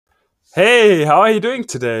Hey, how are you doing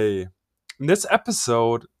today? In this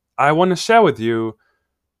episode, I want to share with you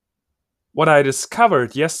what I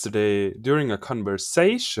discovered yesterday during a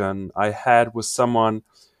conversation I had with someone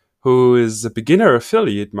who is a beginner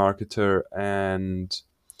affiliate marketer. And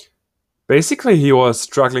basically, he was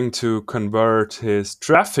struggling to convert his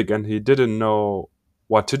traffic and he didn't know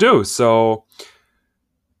what to do. So,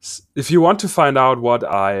 if you want to find out what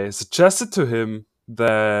I suggested to him,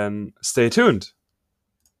 then stay tuned.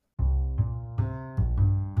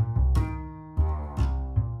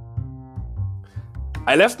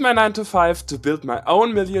 I left my 9 to 5 to build my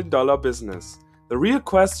own $1 million business. The real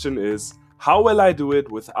question is, how will I do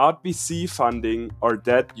it without VC funding or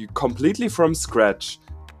debt you completely from scratch?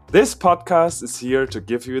 This podcast is here to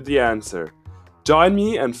give you the answer. Join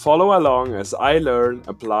me and follow along as I learn,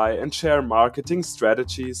 apply, and share marketing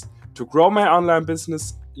strategies to grow my online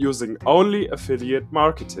business using only affiliate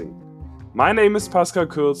marketing. My name is Pascal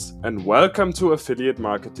Kurz, and welcome to Affiliate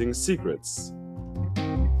Marketing Secrets.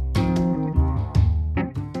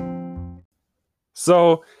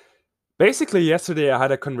 So, basically, yesterday I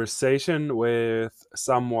had a conversation with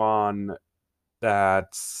someone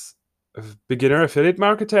that's a beginner affiliate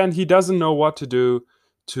marketer and he doesn't know what to do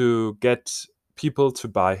to get people to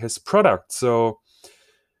buy his product. So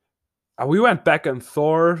we went back and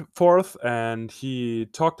forth and he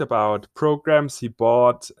talked about programs he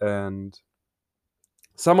bought and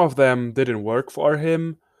some of them didn't work for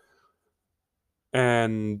him.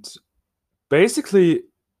 And basically,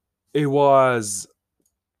 it was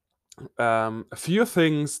a few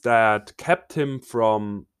things that kept him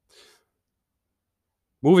from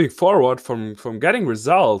moving forward from getting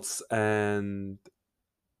results, and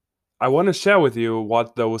I want to share with you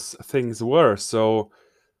what those things were. So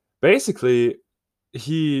basically,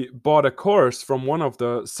 he bought a course from one of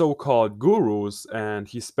the so-called gurus and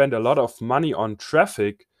he spent a lot of money on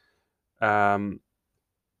traffic um,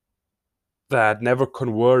 that never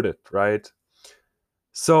converted, right?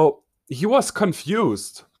 So he was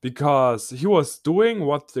confused because he was doing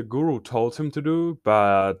what the guru told him to do,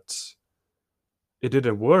 but it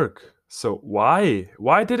didn't work. So why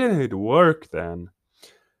didn't it work then?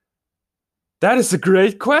 That is a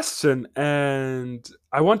great question, and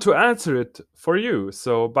I want to answer it for you.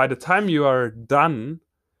 So, by the time you are done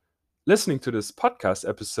listening to this podcast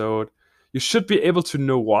episode, you should be able to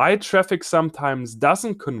know why traffic sometimes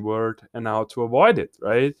doesn't convert and how to avoid it,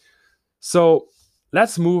 right? So,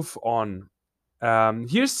 let's move on.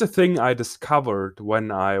 Here's the thing I discovered when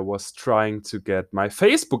I was trying to get my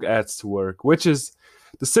Facebook ads to work, which is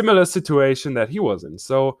the similar situation that he was in.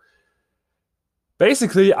 So,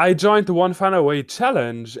 basically, I joined the One Funnel Away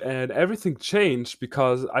challenge and everything changed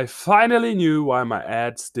because I finally knew why my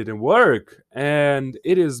ads didn't work. And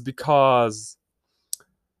it is because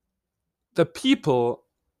the people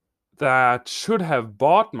that should have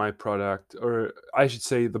bought my product, or I should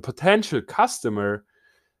say the potential customer,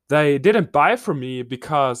 they didn't buy from me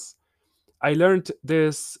because I learned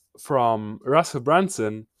this from Russell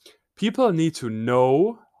Brunson. People need to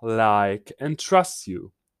know, like, and trust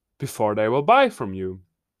you before they will buy from you.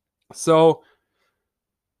 So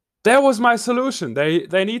that was my solution.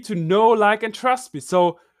 They need to know, like, and trust me.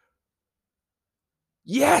 So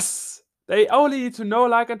yes, they only need to know,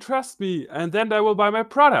 like, and trust me, and then they will buy my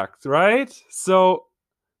product, right? So,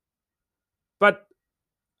 but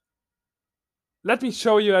let me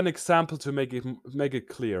show you an example to make it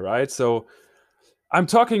clear, right? So I'm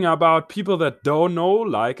talking about people that don't know,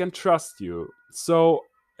 like, and trust you. So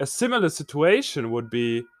a similar situation would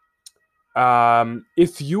be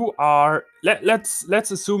if you are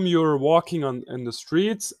let's assume you're walking on in the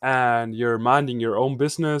streets and you're minding your own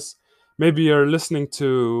business. Maybe you're listening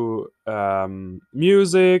to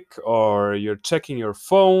music, or you're checking your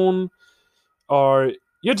phone, or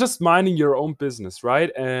you're just minding your own business,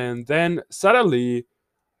 right? And then suddenly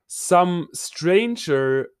some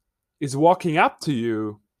stranger is walking up to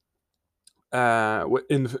you,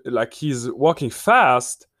 in like he's walking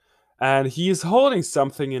fast and he's holding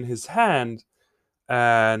something in his hand,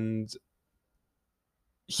 and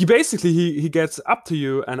he gets up to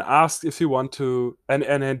you and asks if you want to,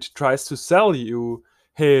 and tries to sell you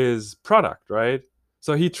his product, right?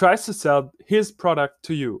 So he tries to sell his product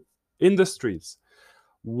to you in the streets.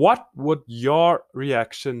 What would your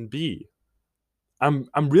reaction be? I'm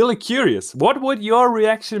really curious. What would your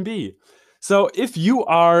reaction be? So if you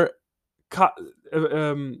are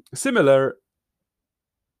similar,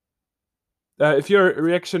 if your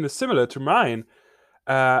reaction is similar to mine,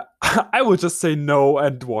 I would just say no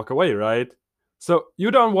and walk away, right? So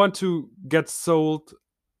you don't want to get sold,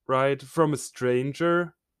 right, from a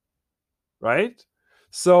stranger, right?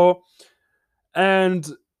 So, and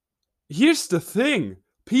here's the thing.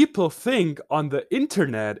 People think on the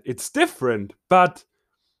internet it's different, but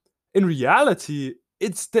in reality,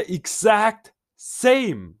 it's the exact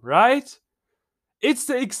same, right? It's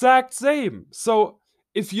the exact same. So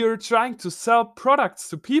if you're trying to sell products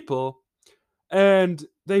to people and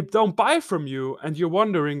they don't buy from you and you're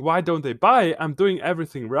wondering why don't they buy, I'm doing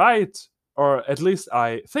everything right, or at least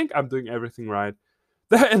I think I'm doing everything right,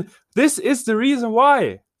 then this is the reason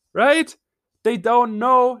why, right? They don't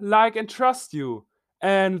know, like, and trust you,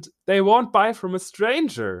 and they won't buy from a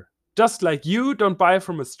stranger. Just like you don't buy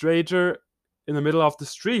from a stranger in the middle of the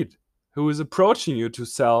street who is approaching you to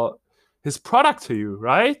sell his product to you,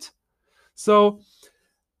 right? So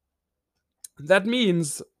that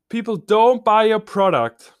means people don't buy your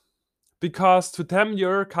product because to them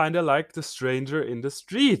you're kind of like the stranger in the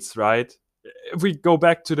streets, right? If we go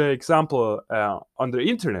back to the example on the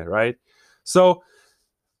internet, right? So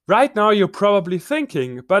right now you're probably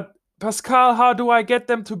thinking, but Pascal, how do I get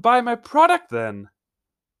them to buy my product then?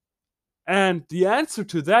 And the answer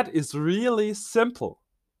to that is really simple.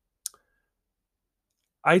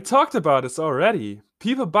 I talked about this already.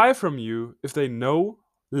 People buy from you if they know,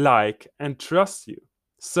 like, and trust you.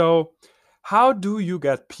 So, how do you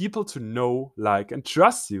get people to know, like, and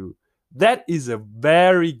trust you? That is a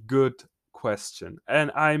very good question,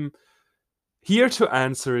 and I'm here to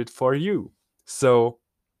answer it for you. So,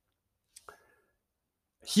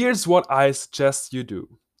 here's what I suggest you do.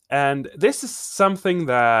 And this is something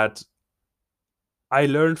that I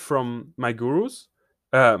learned from my gurus.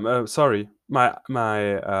 Sorry, my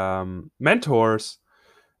mentors,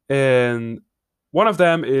 and one of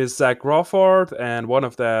them is Zach Crawford, and one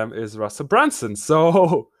of them is Russell Brunson.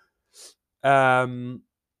 So, number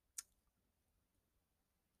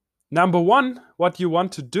one, what you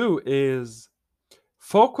want to do is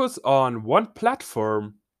focus on one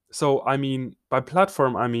platform. So, I mean, by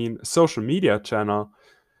platform, I mean social media channel.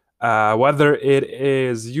 Whether it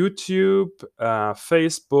is YouTube,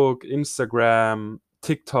 Facebook, Instagram,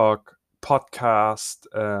 TikTok, podcast,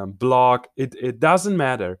 blog, it doesn't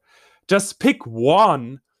matter. Just pick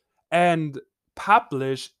one and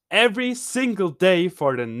publish every single day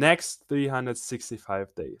for the next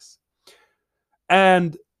 365 days.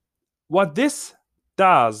 And what this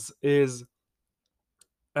does is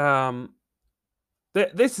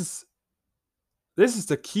this is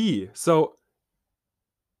the key. So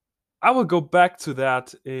I will go back to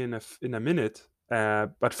that in a minute.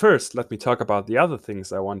 But first, let me talk about the other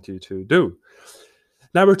things I want you to do.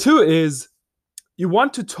 Number two is you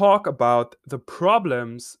want to talk about the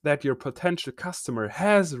problems that your potential customer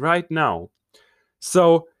has right now.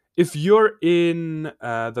 So if you're in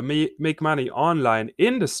the make money online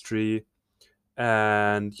industry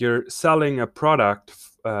and you're selling a product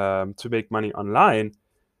to make money online,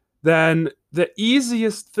 then the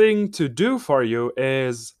easiest thing to do for you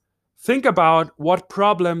is think about what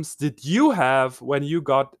problems did you have when you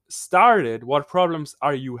got started? What problems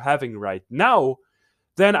are you having right now?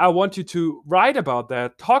 Then I want you to write about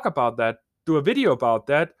that, talk about that, do a video about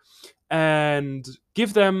that, and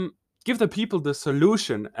give the people the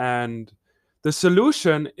solution. And the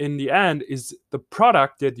solution in the end is the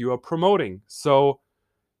product that you are promoting. So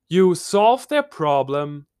you solve their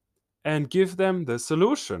problem and give them the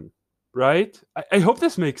solution, right? I hope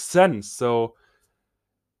this makes sense. So,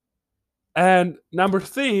 and number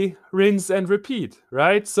three, rinse and repeat,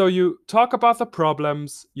 right? So you talk about the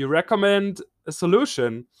problems, you recommend a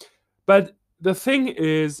solution, but the thing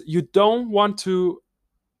is, you don't want to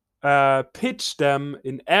pitch them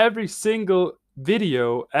in every single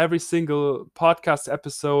video, every single podcast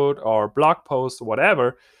episode or blog post, or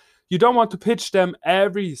whatever. You don't want to pitch them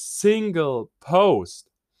every single post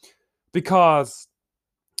because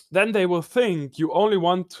then they will think you only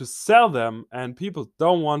want to sell them and people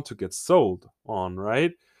don't want to get sold on,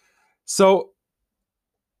 right? So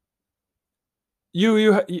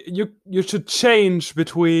you should change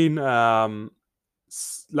between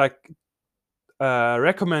like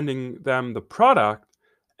recommending them the product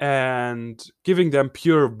and giving them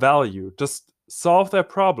pure value. Just solve their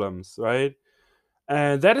problems, right?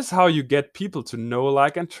 And that is how you get people to know,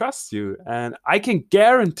 like, and trust you. And I can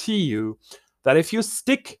guarantee you that if you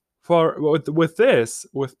stick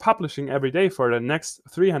with publishing every day for the next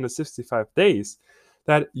 365 days,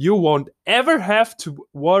 that you won't ever have to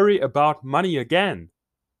worry about money again.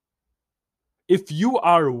 If you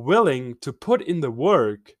are willing to put in the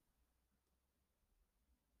work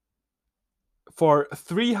for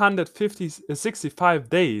 365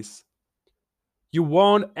 days, you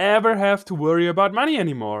won't ever have to worry about money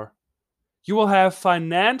anymore. You will have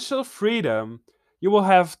financial freedom, you will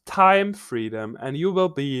have time freedom, and you will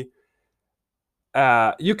be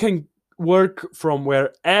you can work from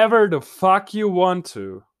wherever the fuck you want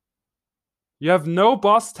to. You have no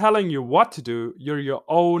boss telling you what to do.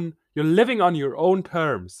 You're living on your own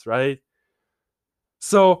terms, right?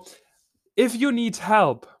 So if you need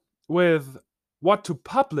help with what to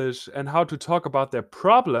publish and how to talk about their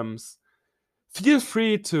problems, feel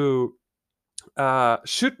free to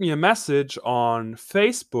shoot me a message on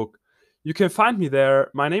Facebook. You can find me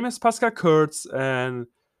there. My name is Pascal Kurz, and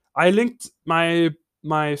I linked my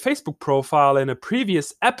Facebook profile in a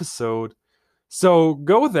previous episode. So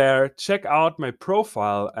go there, check out my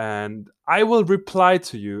profile, and I will reply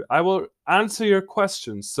to you. I will answer your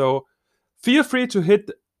questions. So feel free to hit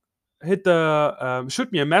the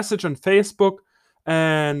shoot me a message on Facebook,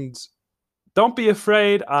 and don't be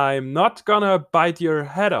afraid. I'm not gonna bite your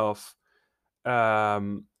head off.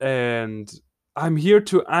 And I'm here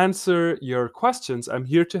to answer your questions. I'm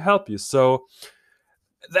here to help you. So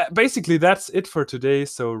basically that's it for today.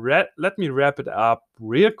 So let me wrap it up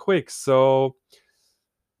real quick. So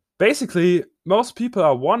basically, most people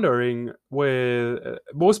are wondering,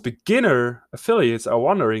 most beginner affiliates are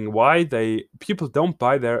wondering why people don't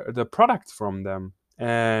buy the product from them,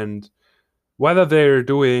 and whether they're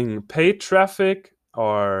doing paid traffic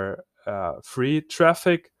or free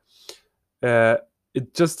traffic.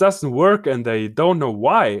 It just doesn't work, and they don't know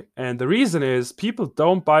why. And the reason is people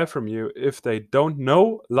don't buy from you if they don't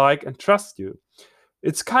know, like, and trust you.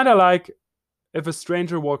 It's kind of like if a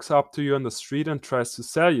stranger walks up to you on the street and tries to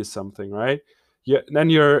sell you something, right? Then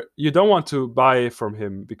you don't want to buy from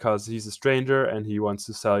him because he's a stranger and he wants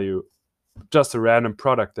to sell you just a random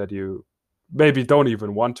product that you maybe don't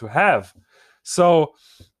even want to have. So,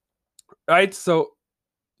 right? So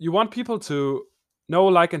you want people to know,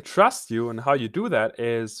 like, and trust you, and how you do that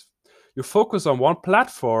is you focus on one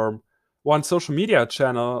platform, one social media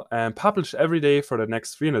channel, and publish every day for the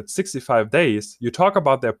next 365 days. You talk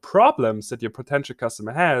about their problems that your potential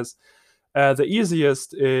customer has. The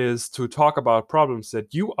easiest is to talk about problems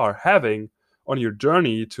that you are having on your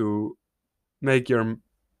journey to make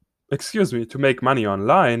money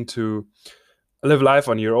online, to live life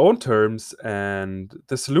on your own terms. And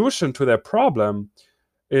the solution to that problem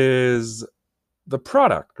is the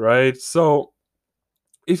product, right? So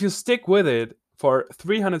if you stick with it for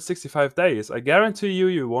 365 days, I guarantee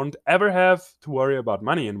you won't ever have to worry about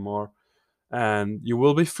money anymore, and you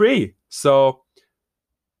will be free. So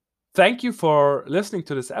thank you for listening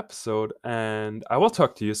to this episode, and I will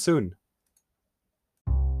talk to you soon.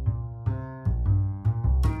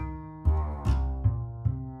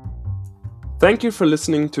 Thank you for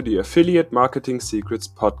listening to the Affiliate Marketing Secrets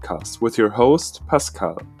podcast with your host,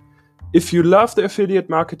 Pascal. If you love the Affiliate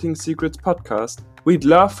Marketing Secrets podcast, we'd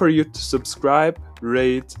love for you to subscribe,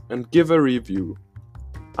 rate, and give a review.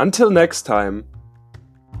 Until next time,